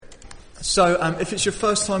So if it's your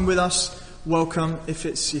first time with us, welcome. If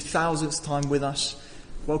it's your 1000th time with us,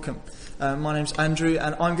 welcome. My name's Andrew,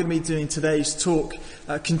 and I'm going to be doing today's talk,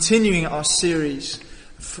 continuing our series,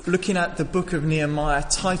 looking at the book of Nehemiah,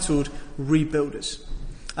 titled Rebuilders.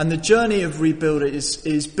 And the journey of Rebuilder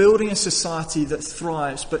is building a society that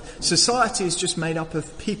thrives, but society is just made up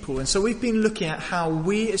of people. And so we've been looking at how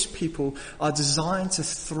we as people are designed to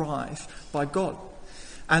thrive by God.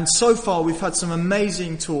 And so far we've had some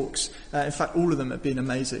amazing talks. In fact, all of them have been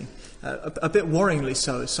amazing. A bit worryingly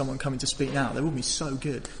so as someone coming to speak now. They will be so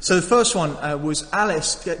good. So the first one was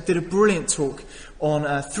Alice did a brilliant talk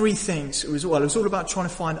on 3 things. It was all about trying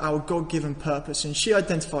to find our God-given purpose. And she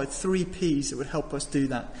identified 3 P's that would help us do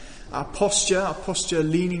that. Our posture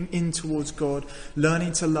leaning in towards God,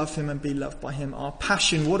 learning to love him and be loved by him. Our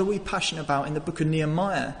passion, what are we passionate about? In the book of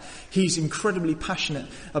Nehemiah, he's incredibly passionate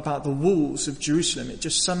about the walls of Jerusalem. It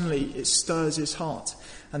stirs his heart.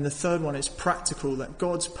 And the third one is practical, that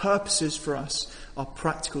God's purposes for us are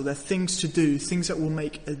practical. They're things to do, things that will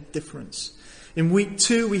make a difference. In week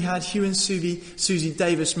 2, we had Hugh and Susie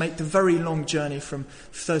Davis make the very long journey from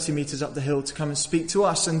 30 metres up the hill to come and speak to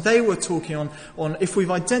us. And they were talking on if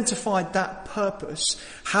we've identified that purpose,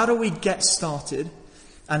 how do we get started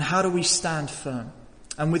and how do we stand firm?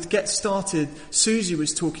 And with get started, Susie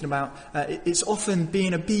was talking about it's often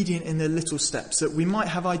being obedient in the little steps, that we might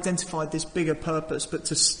have identified this bigger purpose, but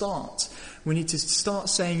to start, we need to start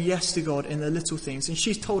saying yes to God in the little things. And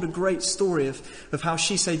she's told a great story of how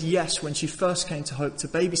she said yes when she first came to Hope to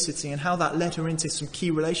babysitting, and how that led her into some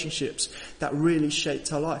key relationships that really shaped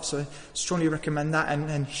her life. So I strongly recommend that.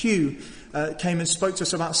 And Hugh came and spoke to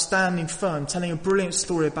us about standing firm, telling a brilliant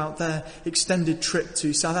story about their extended trip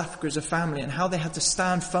to South Africa as a family and how they had to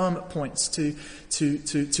stand firm at points to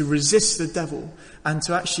resist the devil and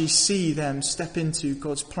to actually see them step into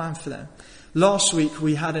God's plan for them. Last week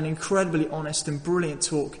we had an incredibly honest and brilliant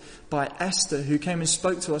talk by Esther, who came and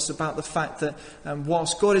spoke to us about the fact that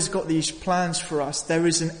whilst God has got these plans for us, there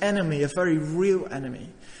is an enemy, a very real enemy,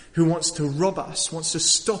 who wants to rob us, wants to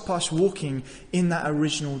stop us walking in that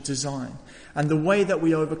original design. And the way that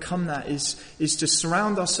we overcome that is to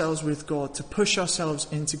surround ourselves with God, to push ourselves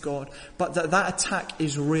into God, but that attack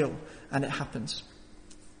is real and it happens.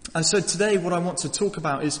 And so today what I want to talk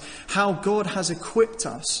about is how God has equipped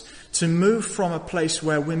us to move from a place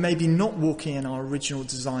where we're maybe not walking in our original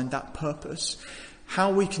design, that purpose,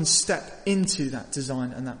 how we can step into that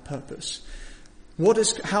design and that purpose.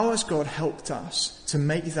 How has God helped us to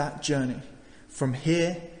make that journey from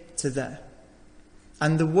here to there?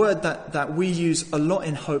 And the word that we use a lot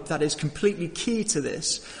in Hope that is completely key to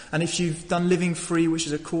this, and if you've done Living Free, which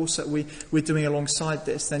is a course that we're doing alongside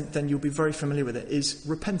this, then you'll be very familiar with it, is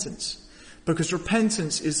repentance. Because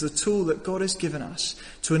repentance is the tool that God has given us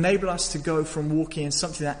to enable us to go from walking in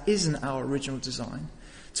something that isn't our original design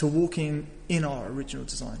to walking in our original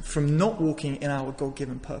design. From not walking in our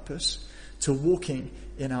God-given purpose to walking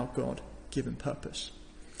in our God-given purpose.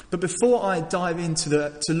 But before I dive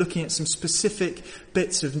into looking at some specific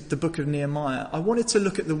bits of the book of Nehemiah, I wanted to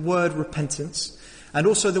look at the word repentance and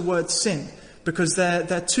also the word sin, because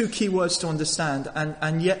they're 2 key words to understand,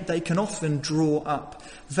 and yet they can often draw up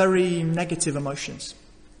very negative emotions.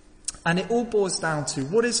 And it all boils down to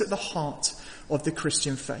what is at the heart of the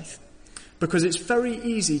Christian faith. Because it's very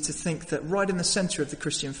easy to think that right in the centre of the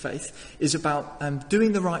Christian faith is about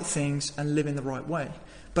doing the right things and living the right way.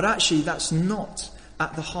 But actually that's not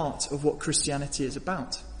at the heart of what Christianity is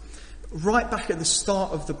about. Right back at the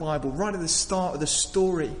start of the Bible, right at the start of the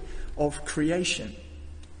story of creation,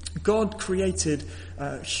 God created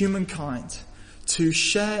humankind to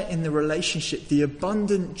share in the relationship, the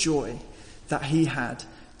abundant joy that he had.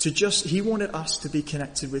 He wanted us to be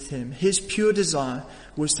connected with him. His pure desire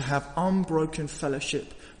was to have unbroken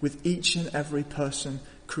fellowship with each and every person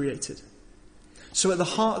created. So at the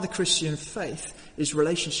heart of the Christian faith is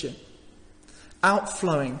relationship.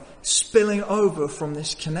 Outflowing, spilling over from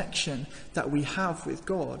this connection that we have with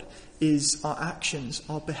God is our actions,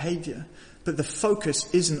 our behaviour. But the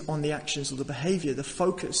focus isn't on the actions or the behaviour. The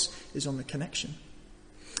focus is on the connection.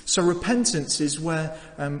 So repentance is where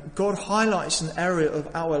God highlights an area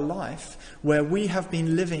of our life where we have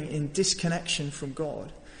been living in disconnection from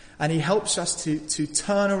God. And he helps us to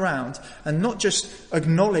turn around and not just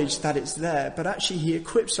acknowledge that it's there, but actually he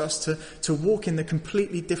equips us to walk in the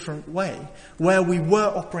completely different way. Where we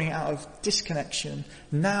were operating out of disconnection,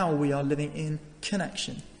 now we are living in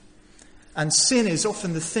connection. And sin is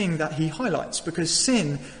often the thing that he highlights, because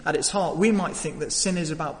sin, at its heart, we might think that sin is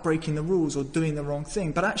about breaking the rules or doing the wrong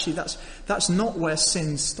thing. But actually, that's not where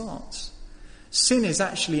sin starts. Sin is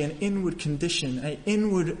actually an inward condition, an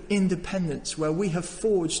inward independence where we have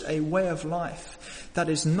forged a way of life that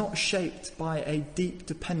is not shaped by a deep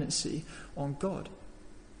dependency on God.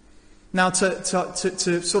 Now, to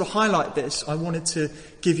sort of highlight this, I wanted to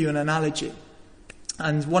give you an analogy.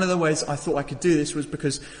 And one of the ways I thought I could do this was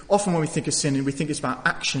because often when we think of sin, we think it's about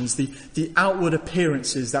actions, the outward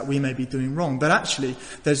appearances that we may be doing wrong. But actually,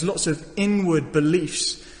 there's lots of inward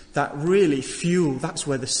beliefs that really fuel, that's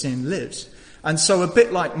where the sin lives. And so a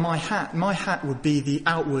bit like my hat would be the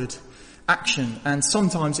outward action. And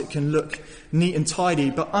sometimes it can look neat and tidy,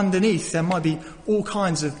 but underneath there might be all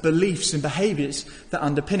kinds of beliefs and behaviours that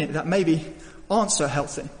underpin it that maybe aren't so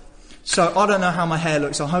healthy. So I don't know how my hair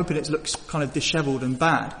looks. I'm hoping it looks kind of dishevelled and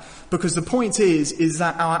bad. Because the point is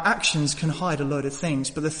that our actions can hide a load of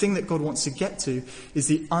things. But the thing that God wants to get to is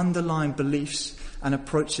the underlying beliefs and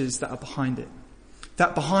approaches that are behind it.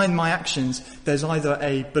 That behind my actions, there's either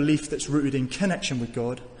a belief that's rooted in connection with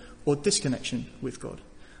God or disconnection with God.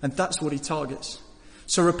 And that's what he targets.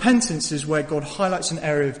 So repentance is where God highlights an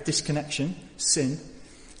area of disconnection, sin,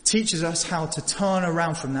 teaches us how to turn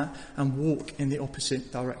around from that and walk in the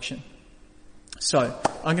opposite direction. So,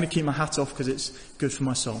 I'm going to keep my hat off because it's good for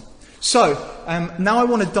my soul. So, now I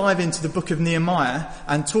want to dive into the book of Nehemiah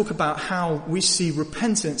and talk about how we see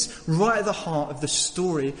repentance right at the heart of the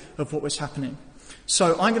story of what was happening.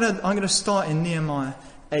 So, I'm going to start in Nehemiah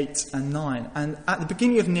 8 and 9. And at the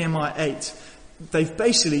beginning of Nehemiah 8, they've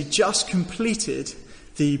basically just completed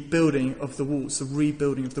the building of the walls, the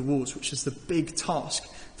rebuilding of the walls, which is the big task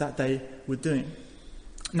that they were doing.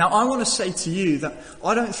 Now, I want to say to you that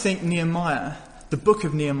I don't think Nehemiah, the book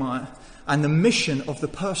of Nehemiah, and the mission of the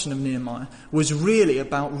person of Nehemiah was really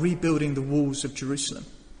about rebuilding the walls of Jerusalem.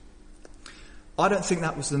 I don't think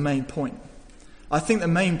that was the main point. I think the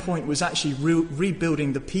main point was actually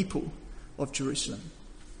rebuilding the people of Jerusalem.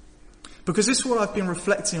 Because this is what I've been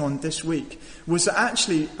reflecting on this week, was that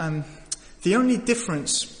actually the only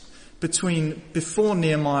difference between before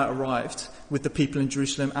Nehemiah arrived with the people in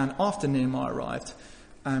Jerusalem and after Nehemiah arrived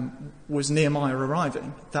was Nehemiah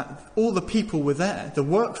arriving. That all the people were there, the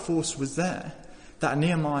workforce was there, that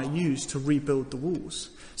Nehemiah used to rebuild the walls.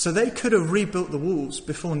 So they could have rebuilt the walls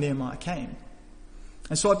before Nehemiah came.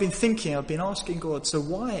 And so I've been asking God, so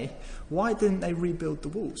why didn't they rebuild the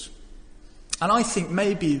walls? And I think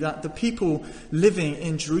maybe that the people living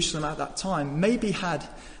in Jerusalem at that time maybe had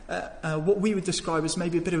what we would describe as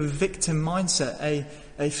maybe a bit of a victim mindset,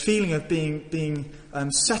 a feeling of being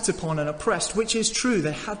set upon and oppressed, which is true,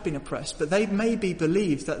 they had been oppressed, but they maybe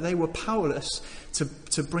believed that they were powerless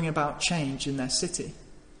to bring about change in their city.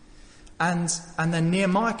 And then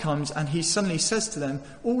Nehemiah comes and he suddenly says to them,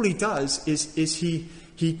 all he does is he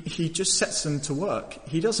just sets them to work.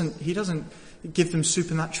 He doesn't give them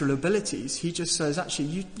supernatural abilities. He just says,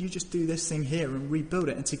 actually, you just do this thing here and rebuild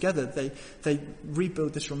it. And together they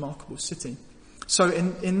rebuild this remarkable city. So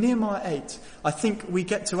in Nehemiah 8, I think we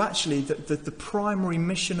get to actually the primary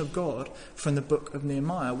mission of God from the book of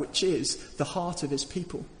Nehemiah, which is the heart of his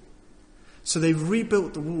people. So they've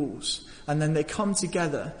rebuilt the walls, and then they come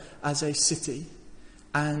together as a city.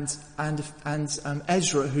 And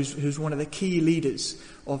Ezra, who's one of the key leaders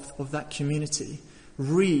of that community,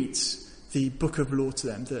 reads the book of law to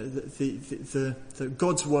them, the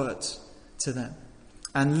God's words to them,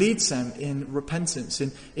 and leads them in repentance,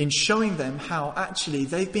 in showing them how actually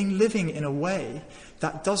they've been living in a way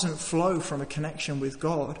that doesn't flow from a connection with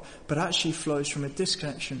God, but actually flows from a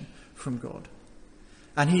disconnection from God.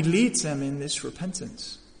 And he leads them in this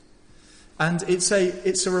repentance. And it's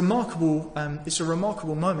a remarkable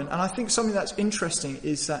moment. And I think something that's interesting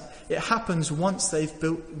is that it happens once they've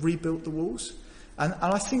rebuilt the walls. And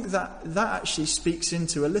I think that actually speaks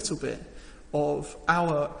into a little bit of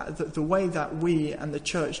the way that we and the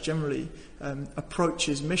church generally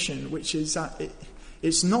approaches mission, which is that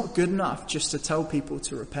it's not good enough just to tell people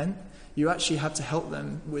to repent. You actually have to help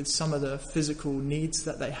them with some of the physical needs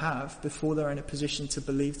that they have before they're in a position to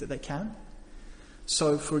believe that they can.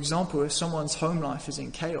 So, for example, if someone's home life is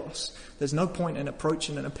in chaos, there's no point in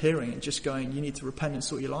approaching and appearing and just going, you need to repent and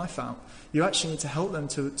sort your life out. You actually need to help them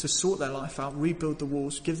to sort their life out, rebuild the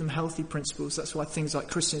walls, give them healthy principles. That's why things like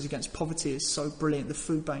Christians Against Poverty is so brilliant. The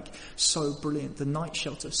food bank, so brilliant. The night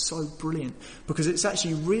shelter, so brilliant. Because it's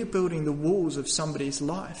actually rebuilding the walls of somebody's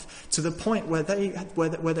life to the point where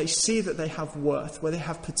they see that they have worth, where they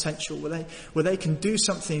have potential, where they can do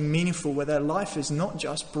something meaningful, where their life is not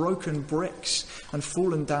just broken bricks and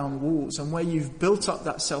fallen down walls, and where you've built up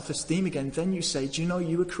that self-esteem again, then you say, do you know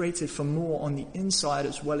you were created for more on the inside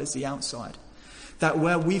as well as the outside? That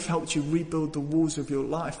where we've helped you rebuild the walls of your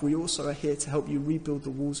life, we also are here to help you rebuild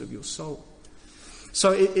the walls of your soul.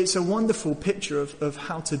 So it's a wonderful picture of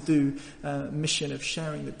how to do mission of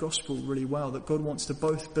sharing the gospel really well, that God wants to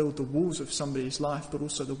both build the walls of somebody's life, but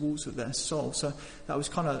also the walls of their soul. So that was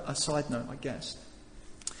kind of a side note, I guess.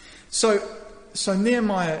 So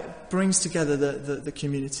Nehemiah brings together the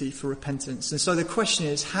community for repentance. And so the question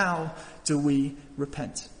is, how do we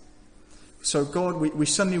repent? So God, we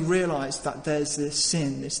suddenly realize that there's this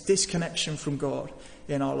sin, this disconnection from God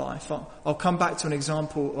in our life. I'll come back to an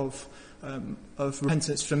example of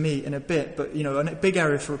repentance for me in a bit, but a big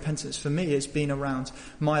area for repentance for me has been around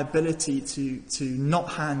my ability to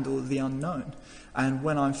not handle the unknown. And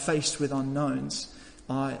when I'm faced with unknowns,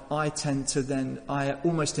 I tend to I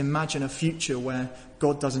almost imagine a future where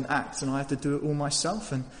God doesn't act and I have to do it all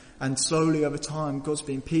myself. And slowly over time, God's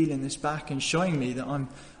been peeling this back and showing me that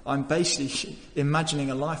I'm basically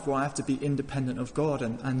imagining a life where I have to be independent of God,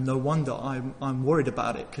 and no wonder I'm worried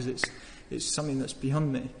about it, because it's something that's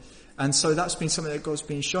beyond me. And so that's been something that God's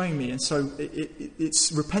been showing me. And so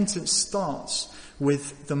it's repentance starts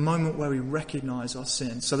with the moment where we recognize our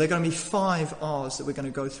sin. So there are going to be 5 R's that we're going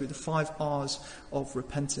to go through, the 5 R's of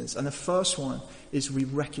repentance. And the first one is we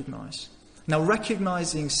recognize. Now,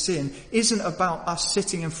 recognizing sin isn't about us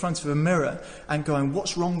sitting in front of a mirror and going,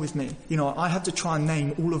 what's wrong with me? I have to try and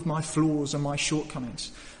name all of my flaws and my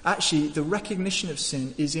shortcomings. Actually, the recognition of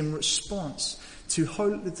sin is in response to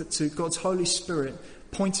God's Holy Spirit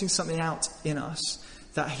pointing something out in us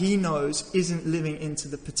that he knows isn't living into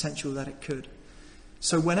the potential that it could.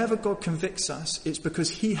 So whenever God convicts us, it's because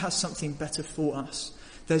he has something better for us.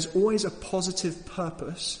 There's always a positive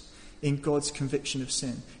purpose in God's conviction of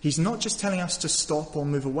sin. He's not just telling us to stop or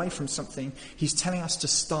move away from something. He's telling us to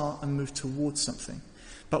start and move towards something.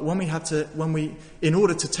 But in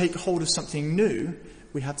order to take hold of something new,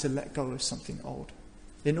 we have to let go of something old.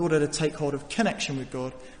 In order to take hold of connection with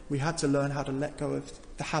God, we had to learn how to let go of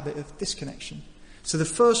the habit of disconnection. So the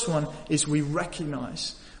first one is we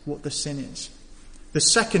recognize what the sin is. The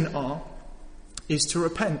second R is to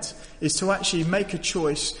repent, is to actually make a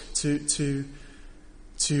choice to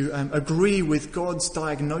agree with God's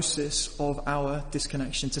diagnosis of our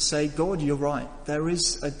disconnection, to say, God, you're right. There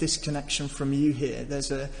is a disconnection from you here.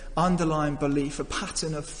 There's an underlying belief, a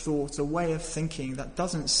pattern of thought, a way of thinking that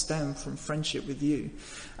doesn't stem from friendship with you.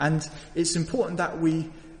 And it's important that we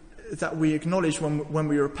acknowledge when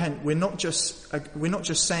we repent, we're not just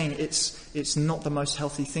saying it's not the most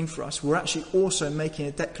healthy thing for us. We're actually also making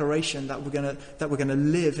a declaration that we're going to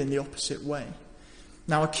live in the opposite way.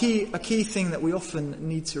 Now, a key thing that we often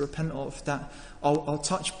need to repent of, that I'll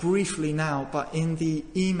touch briefly now, but in the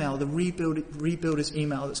email, the Rebuilders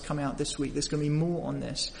email that's coming out this week, there's going to be more on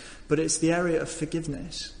this, but it's the area of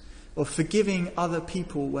forgiveness, of forgiving other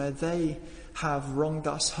people where they have wronged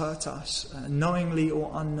us, hurt us, knowingly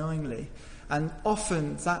or unknowingly. And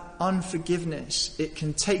often that unforgiveness, it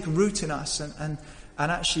can take root in us and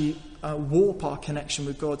actually warp our connection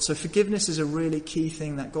with God. So forgiveness is a really key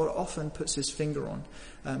thing that God often puts his finger on.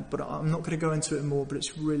 But I'm not going to go into it more, but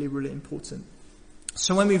it's really, really important.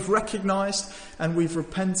 So when we've recognized and we've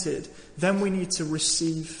repented, then we need to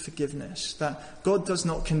receive forgiveness. That God does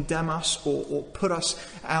not condemn us or put us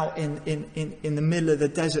out in the middle of the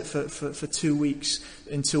desert for 2 weeks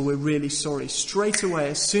until we're really sorry. Straight away,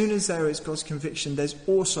 as soon as there is God's conviction, there's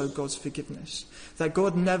also God's forgiveness. That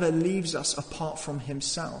God never leaves us apart from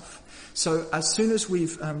himself. So as soon as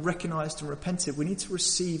we've recognized and repented, we need to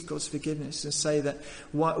receive God's forgiveness and say that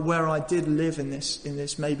where I did live in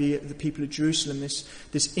this maybe the people of Jerusalem,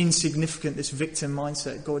 this insignificant, this victim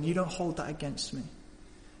mindset, God, you don't hold that against me.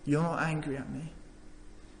 You're not angry at me.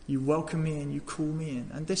 You welcome me and you call me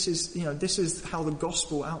in. And this is how the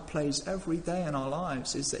gospel outplays every day in our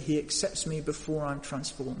lives, is that he accepts me before I'm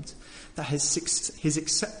transformed. That his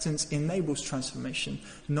acceptance enables transformation,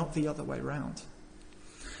 not the other way around.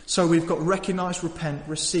 So we've got recognize, repent,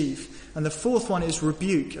 receive. And the fourth one is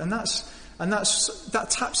rebuke. And that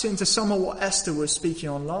taps into some of what Esther was speaking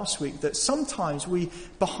on last week, that sometimes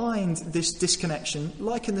behind this disconnection,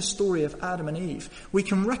 like in the story of Adam and Eve, we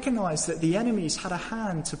can recognize that the enemies had a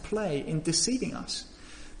hand to play in deceiving us.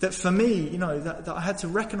 That for me, that I had to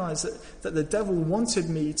recognize that the devil wanted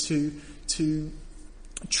me to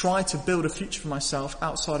try to build a future for myself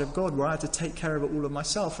outside of God, where I had to take care of it all of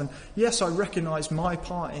myself. And yes, I recognize my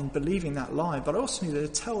part in believing that lie, but I also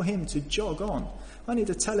needed to tell him to jog on. I need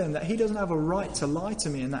to tell him that he doesn't have a right to lie to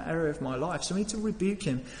me in that area of my life. So I need to rebuke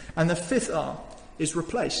him. And the fifth R is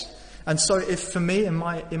replace. And so if for me, in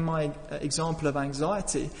my example of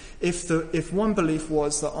anxiety, if one belief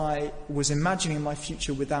was that I was imagining my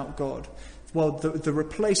future without God, well, the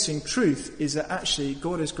replacing truth is that actually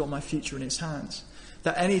God has got my future in his hands.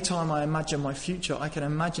 That any time I imagine my future, I can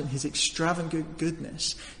imagine his extravagant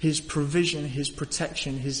goodness, his provision, his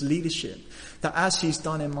protection, his leadership. That as he's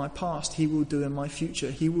done in my past, he will do in my future.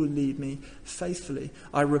 He will lead me faithfully.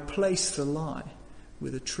 I replace the lie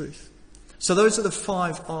with the truth. So those are the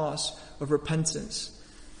 5 R's of repentance.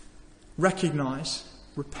 Recognize,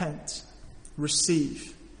 repent,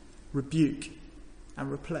 receive, rebuke,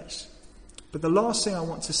 and replace. But the last thing I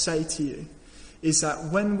want to say to you is that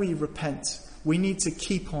when we repent, we need to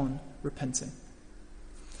keep on repenting.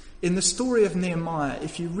 In the story of Nehemiah,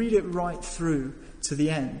 if you read it right through to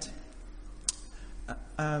the end,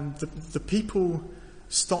 the people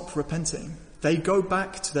stop repenting. They go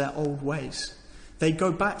back to their old ways. They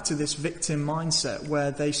go back to this victim mindset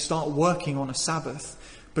where they start working on a Sabbath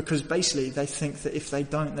because basically they think that if they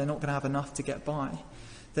don't, they're not going to have enough to get by.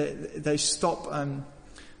 They stop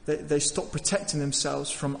protecting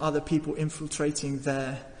themselves from other people infiltrating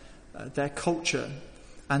their culture,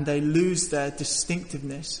 and they lose their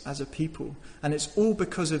distinctiveness as a people. And it's all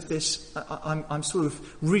because of this, I'm sort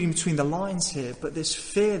of reading between the lines here, but this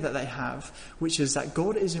fear that they have, which is that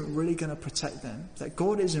God isn't really going to protect them, that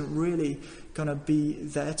God isn't really going to be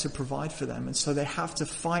there to provide for them. And so they have to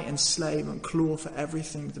fight and slave and claw for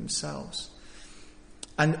everything themselves.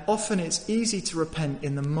 And often it's easy to repent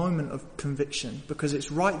in the moment of conviction because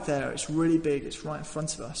it's right there, it's really big, it's right in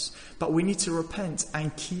front of us. But we need to repent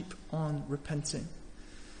and keep on repenting.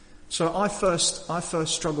 So I first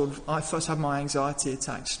had my anxiety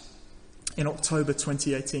attacks in October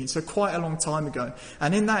 2018, so quite a long time ago.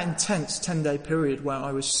 And in that intense 10-day period where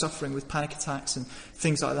I was suffering with panic attacks and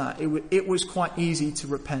things like that, it was quite easy to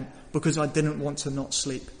repent because I didn't want to not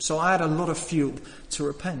sleep. So I had a lot of fuel to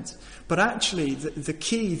repent. But actually, the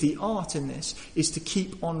key, the art in this, is to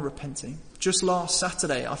keep on repenting. Just last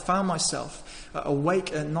Saturday, I found myself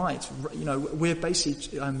awake at night. You know, we're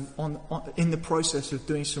basically in the process of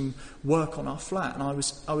doing some work on our flat, and I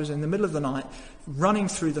was in the middle of the night running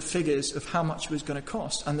through the figures of how much it was going to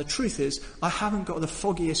cost. And the truth is, I haven't got the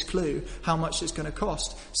foggiest clue how much it's going to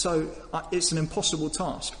cost. So it's an impossible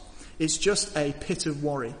task. It's just a pit of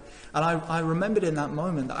worry. And I remembered in that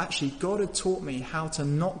moment that actually God had taught me how to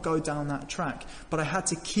not go down that track, but I had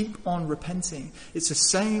to keep on repenting. It's the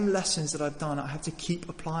same lessons that I've done. I had to keep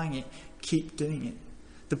applying it, keep doing it.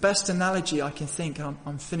 The best analogy I can think, and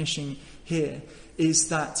I'm finishing here, is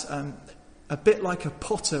that a bit like a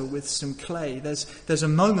potter with some clay. There's a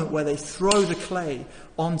moment where they throw the clay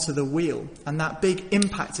onto the wheel, and that big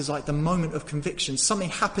impact is like the moment of conviction. Something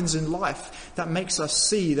happens in life that makes us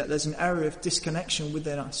see that there's an area of disconnection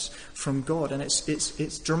within us from God, and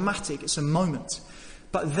it's dramatic. It's a moment.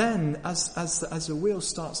 But then, as the wheel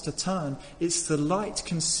starts to turn, it's the light,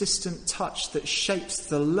 consistent touch that shapes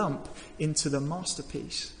the lump into the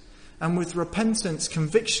masterpiece. And with repentance,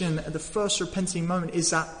 conviction at the first repenting moment is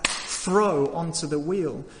that throw onto the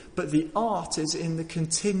wheel. But the art is in the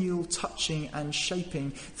continual touching and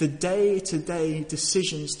shaping, the day-to-day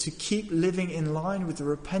decisions to keep living in line with the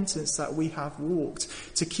repentance that we have walked,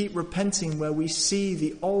 to keep repenting where we see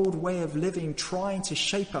the old way of living trying to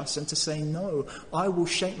shape us, and to say, no, I will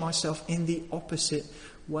shape myself in the opposite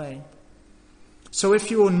way. So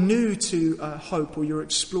if you're new to hope, or you're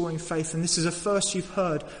exploring faith, and this is a first you've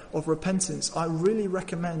heard of repentance, I really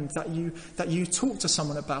recommend that you talk to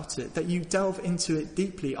someone about it, that you delve into it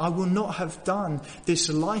deeply. I will not have done this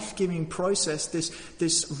life-giving process,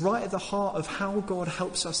 this right at the heart of how God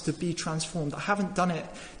helps us to be transformed. I haven't done it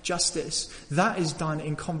justice. That is done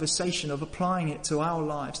in conversation, of applying it to our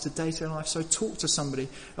lives, to day-to-day life. So talk to somebody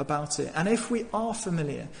about it. And if we are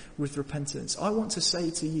familiar with repentance, I want to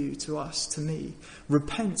say to you, to us, to me,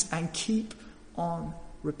 repent and keep on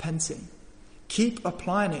repenting. Keep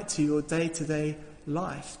applying it to your day-to-day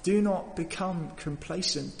life. Do not become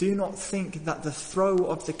complacent. Do not think that the throw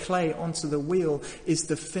of the clay onto the wheel is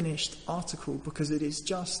the finished article, because it is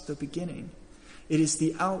just the beginning. It is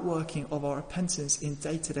the outworking of our repentance in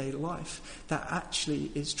day-to-day life that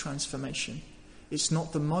actually is transformation. It's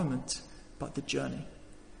not the moment, but the journey.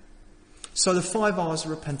 So the 5 R's of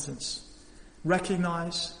repentance: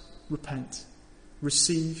 recognize, repent,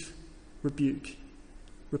 receive, rebuke,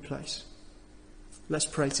 replace. Let's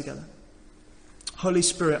pray together. Holy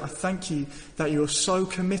Spirit, I thank you that you're so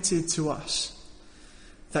committed to us,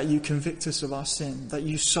 that you convict us of our sin, that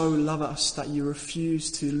you so love us, that you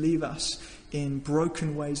refuse to leave us in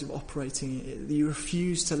broken ways of operating, that you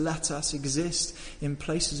refuse to let us exist in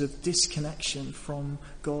places of disconnection from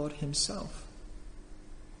God himself.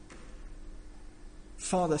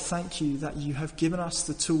 Father, thank you that you have given us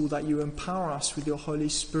the tool, that you empower us with your Holy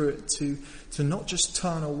Spirit to not just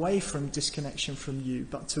turn away from disconnection from you,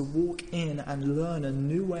 but to walk in and learn a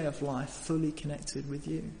new way of life fully connected with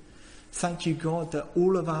you. Thank you, God, that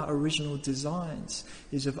all of our original designs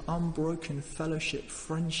is of unbroken fellowship,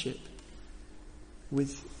 friendship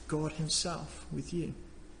with God himself, with you.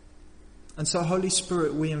 And so, Holy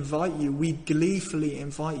Spirit, we invite you, we gleefully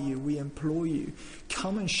invite you, we implore you,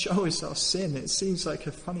 come and show us our sin. It seems like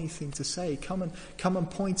a funny thing to say. Come and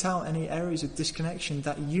point out any areas of disconnection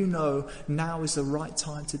that you know now is the right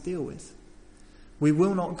time to deal with. We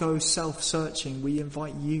will not go self-searching. We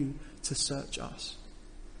invite you to search us.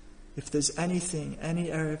 If there's anything, any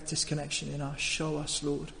area of disconnection in us, show us,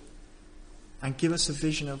 Lord, and give us a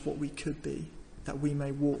vision of what we could be, that we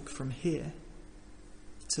may walk from here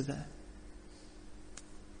to there.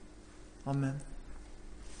 Amen.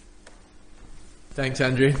 Thanks,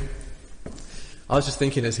 Andrew. I was just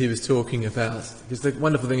thinking as he was talking about, because the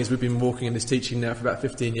wonderful thing is we've been walking in this teaching now for about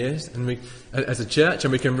 15 years, and we, as a church,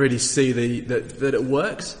 and we can really see that it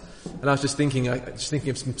works. And I was just thinking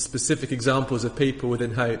of some specific examples of people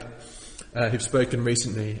within Hope who've spoken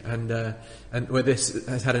recently, and where this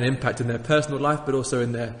has had an impact in their personal life, but also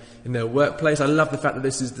in their workplace. I love the fact that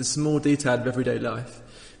this is the small detail of everyday life,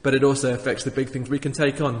 but it also affects the big things we can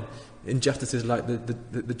take on. Injustices like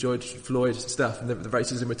the George Floyd stuff and the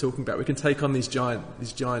racism we're talking about. We can take on these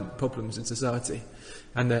giant problems in society.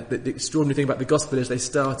 And the extraordinary thing about the gospel is they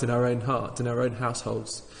start in our own heart, in our own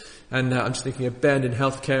households. And I'm just thinking of Ben in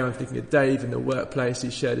healthcare. I'm thinking of Dave in the workplace. He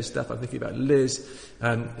shared his stuff. I'm thinking about Liz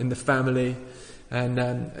in the family. And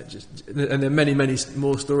there are many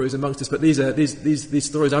more stories amongst us. But these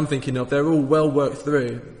stories I'm thinking of, they're all well worked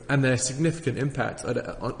through, and they're significant impact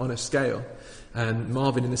on a scale. And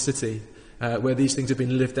Marvin in the city, where these things have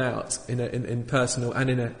been lived out in personal and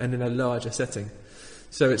in a larger setting.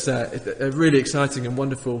 So it's a really exciting and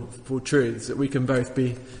wonderful truths that we can both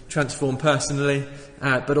be transformed personally,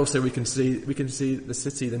 but also we can see the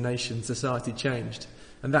city, the nation, society changed.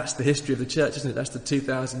 And that's the history of the church, isn't it? That's the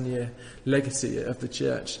 2,000-year legacy of the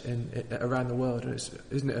church around the world. And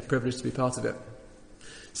isn't it a privilege to be part of it?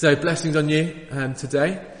 So blessings on you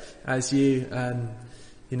today as you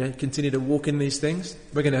continue to walk in these things.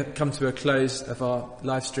 We're going to come to a close of our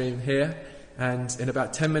live stream here, and in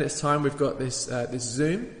about 10 minutes' time, we've got this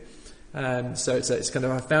Zoom. So it's kind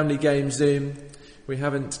of our family game Zoom. We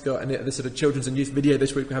haven't got any of the sort of children's and youth video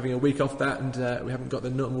this week. We're having a week off that, and we haven't got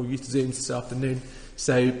the normal youth Zooms this afternoon.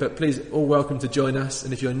 But please, all welcome to join us.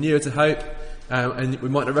 And if you're newer to Hope, and we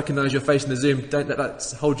might not recognise your face in the Zoom, don't let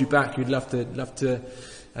that hold you back. We'd love to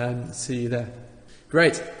see you there.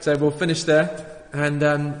 Great. So we'll finish there. And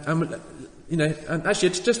actually,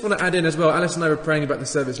 I just want to add in as well, Alice and I were praying about the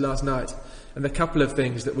service last night, and a couple of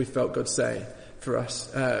things that we felt God say for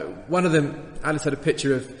us. One of them, Alice had a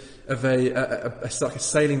picture of a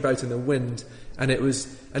sailing boat in the wind, and in a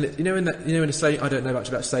sailing, I don't know much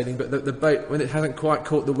about sailing, but the boat, when it hasn't quite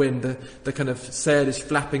caught the wind, the kind of sail is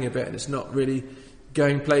flapping a bit, and it's not really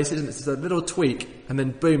going places, and it's just a little tweak, and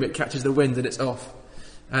then boom, it catches the wind and it's off.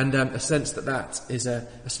 And a sense that is a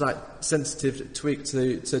slight sensitive tweak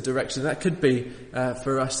to direction. That could be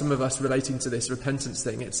for us, some of us, relating to this repentance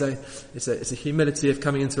thing. It's a humility of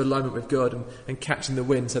coming into alignment with God and catching the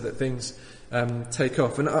wind so that things take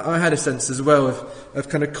off. And I had a sense as well of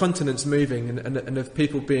kind of continents moving and of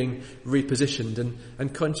people being repositioned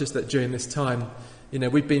and conscious that during this time,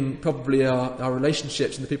 we've been probably our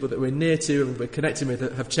relationships and the people that we're near to and we're connecting with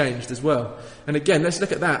have changed as well. And again, let's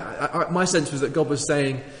look at that. My sense was that God was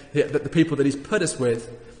saying that the people that He's put us with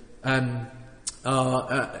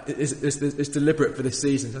is deliberate for this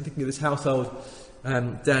season. So I'm thinking of this household,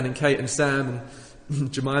 Dan and Kate and Sam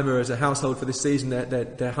and Jemima as a household for this season.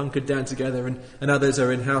 They're hunkered down together, and others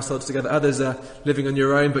are in households together. Others are living on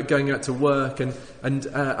your own but going out to work. And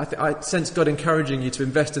I sense God encouraging you to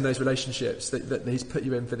invest in those relationships that He's put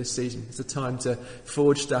you in for this season. It's a time to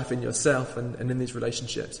forge stuff in yourself and in these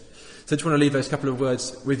relationships. So I just want to leave those couple of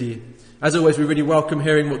words with you. As always, we really welcome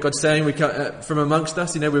hearing what God's saying. We from amongst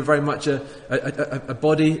us, we're very much a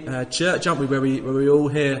body church, aren't we? Where we all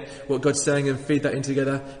hear what God's saying and feed that in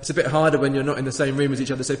together. It's a bit harder when you're not in the same room as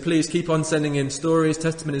each other. So please keep on sending in stories,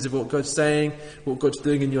 testimonies of what God's saying, what God's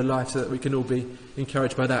doing in your life, so that we can all be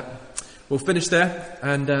encouraged by that. We'll finish there,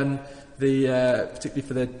 and particularly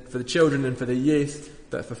for the children and for the youth,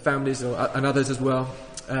 but for families and others as well,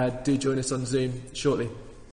 do join us on Zoom shortly.